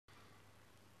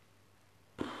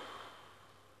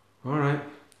Alright,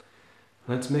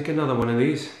 let's make another one of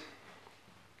these.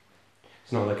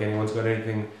 It's not like anyone's got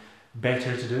anything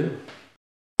better to do.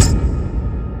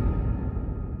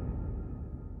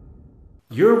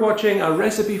 You're watching A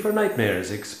Recipe for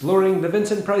Nightmares, exploring the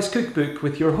Vincent Price cookbook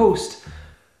with your host,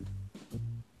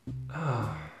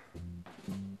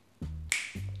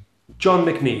 John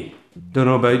McNee. Don't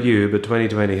know about you, but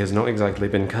 2020 has not exactly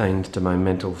been kind to my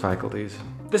mental faculties.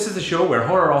 This is the show where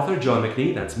horror author John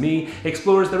McNee, that's me,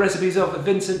 explores the recipes of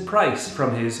Vincent Price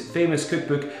from his famous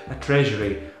cookbook, A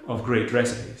Treasury of Great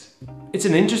Recipes. It's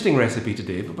an interesting recipe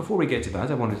today, but before we get to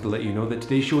that, I wanted to let you know that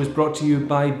today's show is brought to you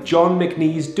by John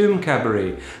McNee's Doom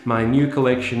Cabaret, my new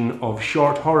collection of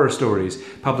short horror stories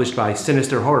published by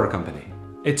Sinister Horror Company.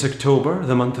 It's October,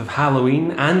 the month of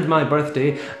Halloween, and my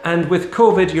birthday, and with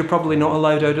COVID you're probably not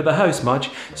allowed out of the house much,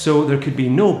 so there could be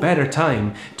no better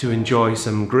time to enjoy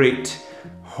some great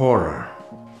horror.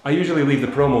 I usually leave the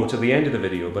promo to the end of the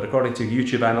video, but according to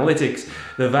YouTube analytics,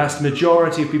 the vast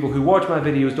majority of people who watch my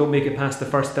videos don't make it past the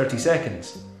first 30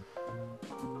 seconds.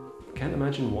 Can't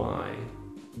imagine why.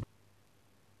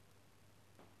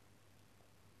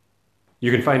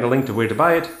 You can find a link to where to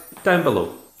buy it down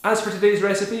below. As for today's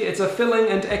recipe, it's a filling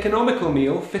and economical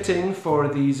meal fitting for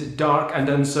these dark and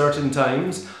uncertain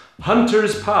times,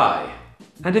 hunter's pie.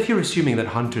 And if you're assuming that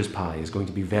hunter's pie is going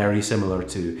to be very similar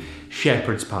to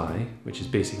shepherd's pie, which is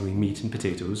basically meat and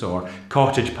potatoes, or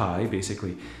cottage pie,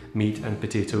 basically meat and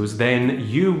potatoes, then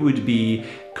you would be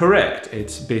correct.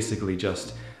 It's basically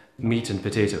just meat and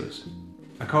potatoes.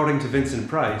 According to Vincent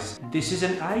Price, this is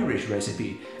an Irish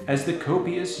recipe, as the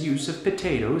copious use of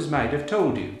potatoes might have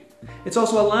told you. It's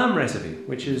also a lamb recipe,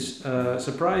 which is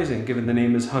surprising given the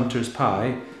name is hunter's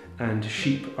pie, and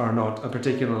sheep are not a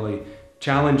particularly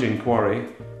challenging quarry.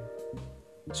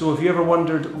 So if you ever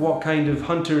wondered what kind of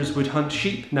hunters would hunt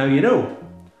sheep, now you know.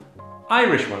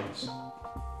 Irish ones.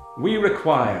 We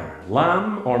require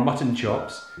lamb or mutton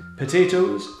chops,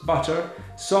 potatoes, butter,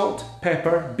 salt,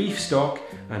 pepper, beef stock,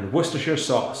 and Worcestershire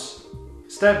sauce.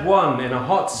 Step 1. In a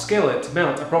hot skillet,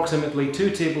 melt approximately 2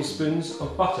 tablespoons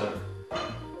of butter.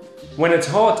 When it's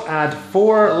hot, add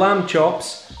 4 lamb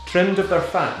chops, trimmed of their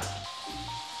fat.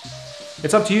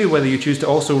 It's up to you whether you choose to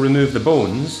also remove the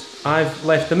bones. I've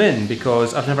left them in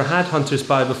because I've never had hunter's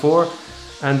pie before,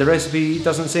 and the recipe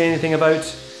doesn't say anything about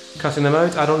cutting them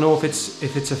out. I don't know if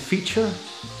it's a feature.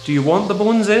 Do you want the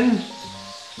bones in?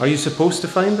 Are you supposed to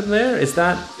find them there? Is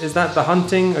that the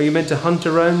hunting? Are you meant to hunt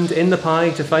around in the pie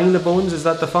to find the bones? Is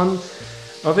that the fun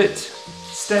of it?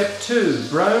 Step 2.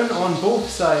 Brown on both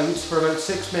sides for about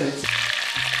 6 minutes.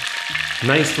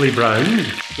 Nicely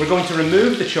browned. We're going to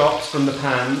remove the chops from the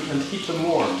pan and keep them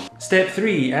warm. Step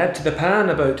 3. Add to the pan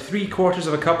about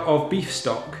 3/4 cup of beef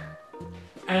stock.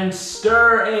 And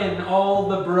stir in all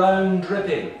the brown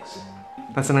drippings.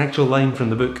 That's an actual line from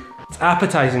the book. It's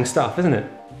appetizing stuff, isn't it?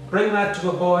 Bring that to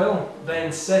a boil,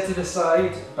 then set it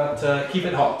aside, but keep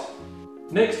it hot.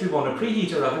 Next, we want to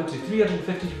preheat our oven to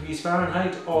 350 degrees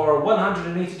Fahrenheit or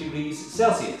 180 degrees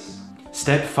Celsius.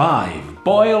 Step 5.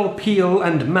 Boil, peel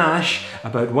and mash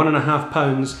about 1.5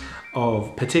 pounds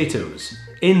of potatoes.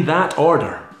 In that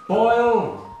order.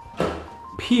 Boil,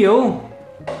 peel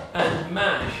and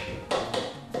mash.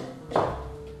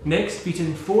 Next, beat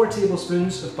in 4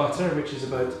 tablespoons of butter, which is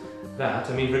about that.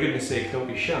 I mean, for goodness sake, don't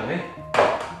be shy.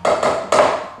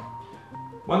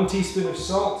 1 teaspoon of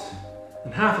salt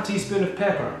and 1/2 teaspoon of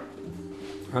pepper.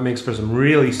 That makes for some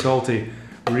really salty,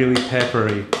 really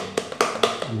peppery,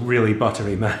 really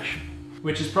buttery mash.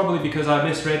 Which is probably because I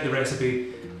misread the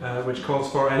recipe, which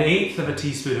calls for 1/8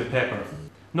 teaspoon of pepper,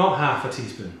 not 1/2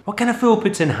 teaspoon. What kind of fool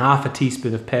puts in 1/2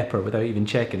 teaspoon of pepper without even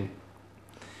checking?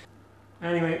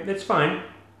 Anyway, it's fine.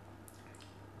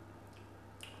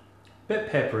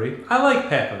 Bit peppery. I like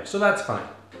pepper, so that's fine.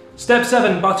 Step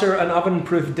 7. Butter an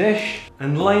oven-proof dish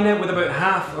and line it with about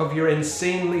half of your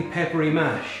insanely peppery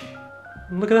mash.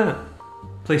 Look at that.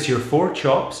 Place your 4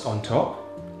 chops on top,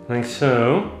 like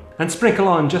so, and sprinkle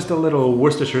on just a little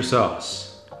Worcestershire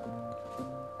sauce.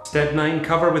 Step 9.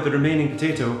 Cover with the remaining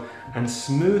potato and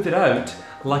smooth it out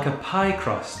like a pie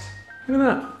crust. Look at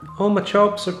that. All my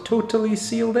chops are totally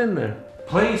sealed in there.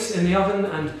 Place in the oven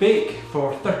and bake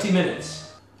for 30 minutes.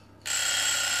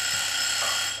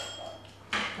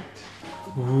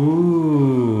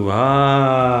 Ooh,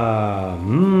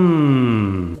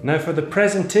 Now for the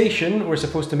presentation, we're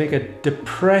supposed to make a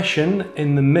depression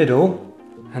in the middle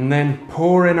and then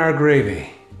pour in our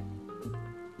gravy.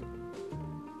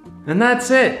 And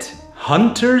that's it!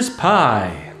 Hunter's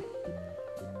pie!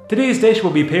 Today's dish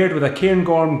will be paired with a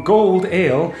Cairngorm Gold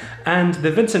Ale and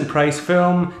the Vincent Price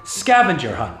film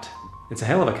Scavenger Hunt. It's a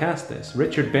hell of a cast, this.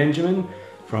 Richard Benjamin,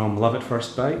 from Love at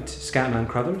First Bite, Scatman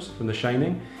Crothers from The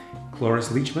Shining,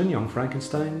 Cloris Leachman, Young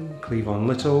Frankenstein, Cleavon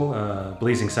Little,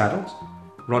 Blazing Saddles,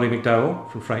 Roddy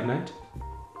McDowell from Fright Night,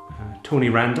 Tony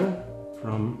Randall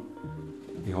from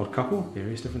The Odd Couple,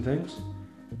 various different things.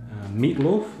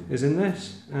 Meatloaf is in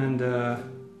this, and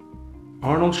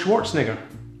Arnold Schwarzenegger.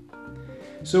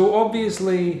 So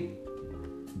obviously,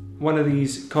 one of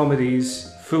these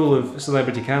comedies full of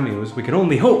celebrity cameos, we can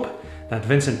only hope that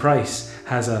Vincent Price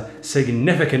has a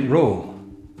significant role.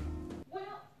 Well,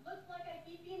 looks like I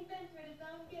beat the inventor at his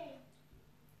own game.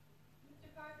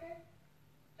 Mr. Parker,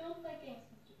 don't play games,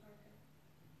 Mr. Parker.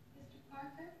 Mr.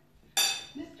 Parker?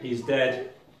 Mr. He's Parker? dead.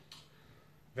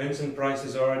 Vincent Price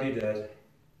is already dead.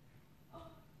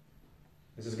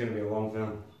 This is going to be a long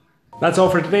film. That's all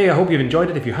for today. I hope you've enjoyed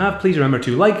it. If you have, please remember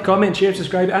to like, comment, share,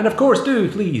 subscribe, and of course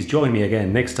do please join me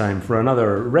again next time for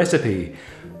another recipe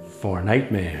for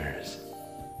nightmares.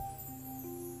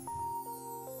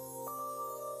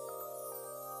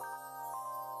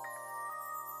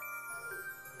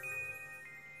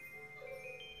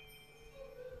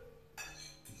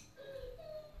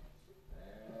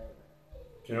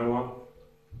 Do you know what?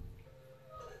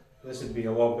 This would be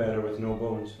a lot better with no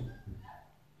bones.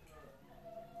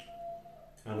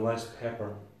 And less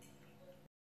pepper.